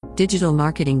Digital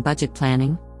marketing budget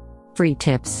planning. Free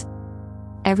tips.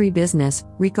 Every business,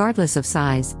 regardless of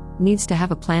size, needs to have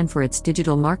a plan for its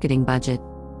digital marketing budget.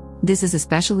 This is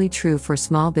especially true for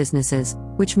small businesses,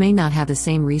 which may not have the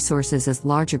same resources as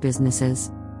larger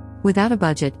businesses. Without a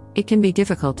budget, it can be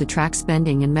difficult to track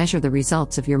spending and measure the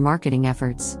results of your marketing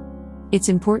efforts. It's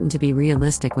important to be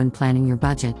realistic when planning your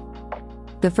budget.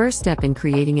 The first step in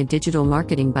creating a digital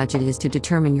marketing budget is to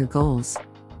determine your goals.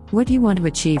 What do you want to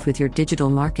achieve with your digital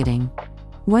marketing?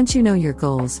 Once you know your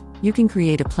goals, you can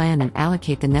create a plan and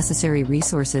allocate the necessary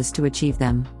resources to achieve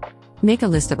them. Make a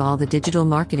list of all the digital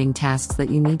marketing tasks that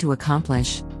you need to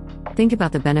accomplish. Think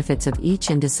about the benefits of each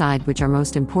and decide which are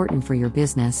most important for your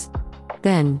business.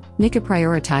 Then, make a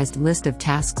prioritized list of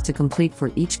tasks to complete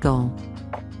for each goal.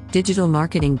 Digital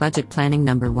marketing budget planning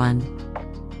number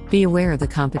 1. Be aware of the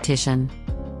competition.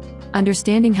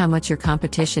 Understanding how much your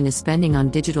competition is spending on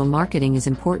digital marketing is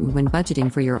important when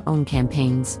budgeting for your own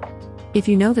campaigns. If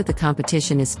you know that the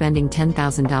competition is spending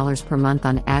 $10,000 per month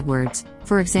on AdWords,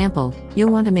 for example,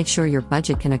 you'll want to make sure your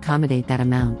budget can accommodate that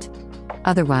amount.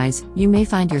 Otherwise, you may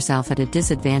find yourself at a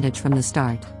disadvantage from the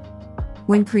start.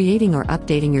 When creating or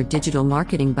updating your digital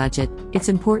marketing budget, it's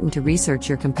important to research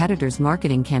your competitors'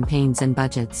 marketing campaigns and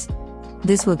budgets.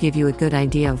 This will give you a good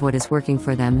idea of what is working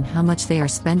for them and how much they are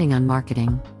spending on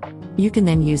marketing. You can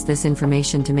then use this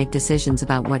information to make decisions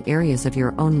about what areas of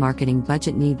your own marketing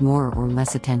budget need more or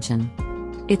less attention.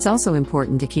 It's also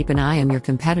important to keep an eye on your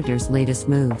competitors' latest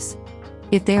moves.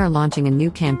 If they are launching a new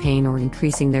campaign or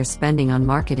increasing their spending on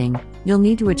marketing, you'll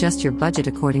need to adjust your budget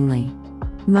accordingly.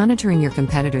 Monitoring your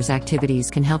competitors'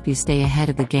 activities can help you stay ahead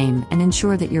of the game and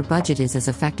ensure that your budget is as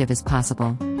effective as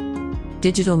possible.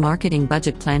 Digital marketing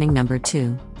budget planning number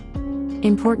 2.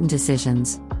 Important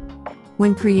decisions.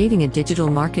 When creating a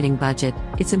digital marketing budget,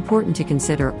 it's important to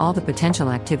consider all the potential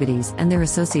activities and their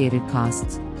associated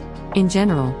costs. In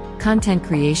general, content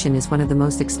creation is one of the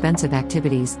most expensive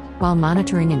activities, while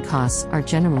monitoring and costs are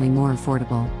generally more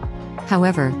affordable.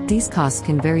 However, these costs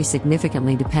can vary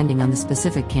significantly depending on the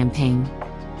specific campaign.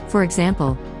 For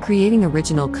example, creating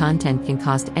original content can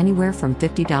cost anywhere from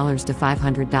 $50 to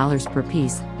 $500 per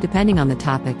piece, depending on the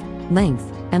topic,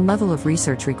 length, and level of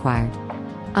research required.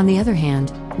 On the other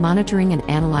hand, monitoring and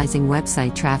analyzing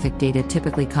website traffic data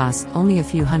typically costs only a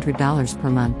few $100s per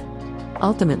month.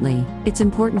 Ultimately, it's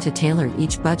important to tailor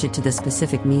each budget to the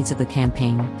specific needs of the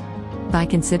campaign. By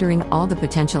considering all the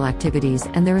potential activities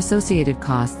and their associated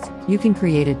costs, you can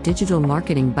create a digital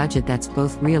marketing budget that's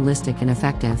both realistic and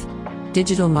effective.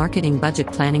 Digital marketing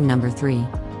budget planning number 3.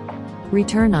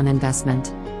 Return on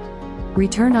investment.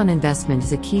 Return on investment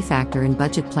is a key factor in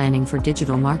budget planning for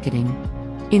digital marketing.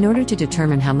 In order to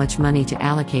determine how much money to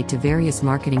allocate to various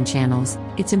marketing channels,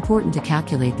 it's important to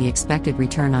calculate the expected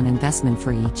return on investment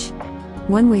for each.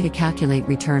 One way to calculate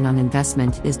return on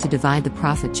investment is to divide the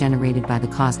profit generated by the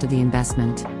cost of the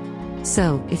investment.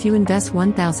 So, if you invest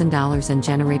 $1,000 and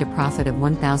generate a profit of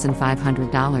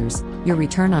 $1,500, your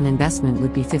return on investment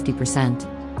would be 50%.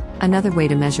 Another way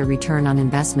to measure return on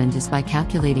investment is by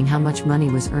calculating how much money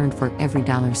was earned for every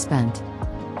dollar spent.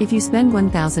 If you spend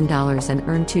 $1,000 and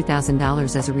earn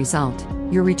 $2,000 as a result,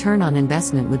 your return on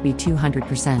investment would be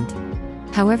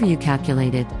 200%. However you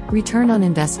calculate it, return on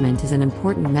investment is an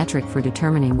important metric for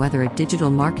determining whether a digital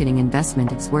marketing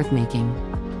investment is worth making.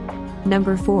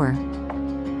 Number 4.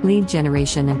 Lead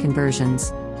generation and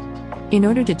conversions. In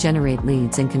order to generate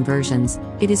leads and conversions,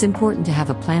 it is important to have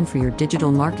a plan for your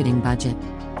digital marketing budget.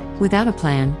 Without a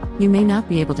plan, you may not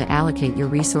be able to allocate your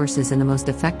resources in the most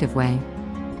effective way.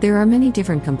 There are many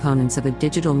different components of a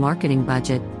digital marketing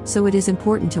budget, so it is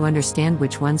important to understand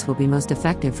which ones will be most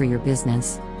effective for your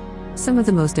business. Some of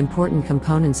the most important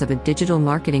components of a digital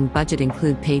marketing budget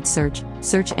include paid search,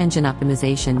 search engine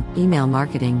optimization, email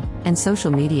marketing, and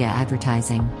social media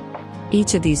advertising.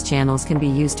 Each of these channels can be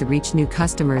used to reach new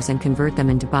customers and convert them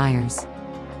into buyers.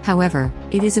 However,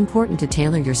 it is important to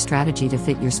tailor your strategy to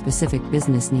fit your specific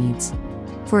business needs.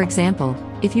 For example,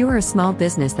 if you are a small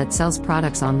business that sells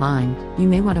products online, you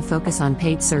may want to focus on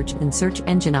paid search and search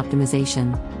engine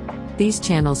optimization. These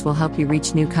channels will help you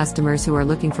reach new customers who are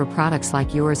looking for products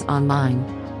like yours online.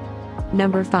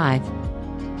 Number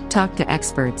 5. Talk to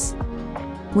experts.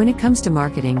 When it comes to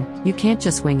marketing, you can't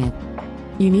just wing it.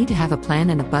 You need to have a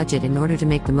plan and a budget in order to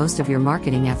make the most of your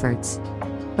marketing efforts.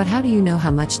 But how do you know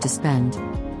how much to spend?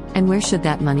 And where should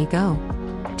that money go?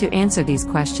 To answer these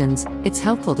questions, it's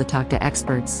helpful to talk to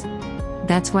experts.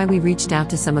 That's why we reached out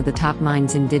to some of the top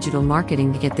minds in digital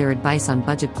marketing to get their advice on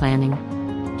budget planning.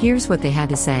 Here's what they had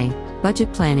to say.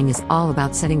 Budget planning is all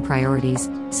about setting priorities,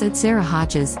 said Sarah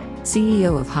Hodges,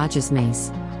 CEO of Hodges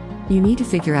Mace. You need to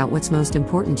figure out what's most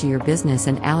important to your business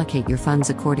and allocate your funds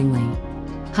accordingly.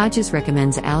 Hodges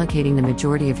recommends allocating the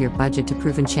majority of your budget to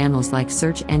proven channels like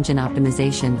search engine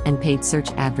optimization and paid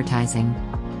search advertising.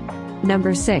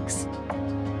 Number 6.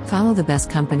 Follow the best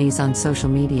companies on social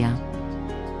media.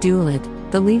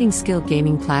 Duelit, the leading skilled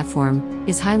gaming platform,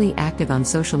 is highly active on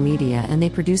social media and they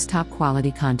produce top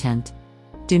quality content.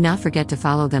 Do not forget to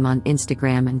follow them on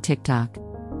Instagram and TikTok.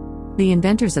 The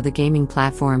inventors of the gaming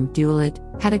platform,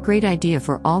 Duelit, had a great idea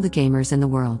for all the gamers in the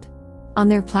world. On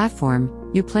their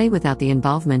platform, you play without the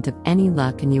involvement of any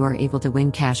luck and you are able to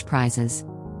win cash prizes.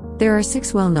 There are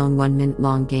 6 well-known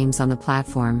 1-minute-long games on the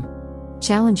platform.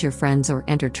 Challenge your friends or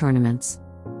enter tournaments.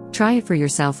 Try it for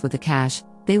yourself with the cash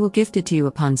they will gift it to you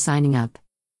upon signing up.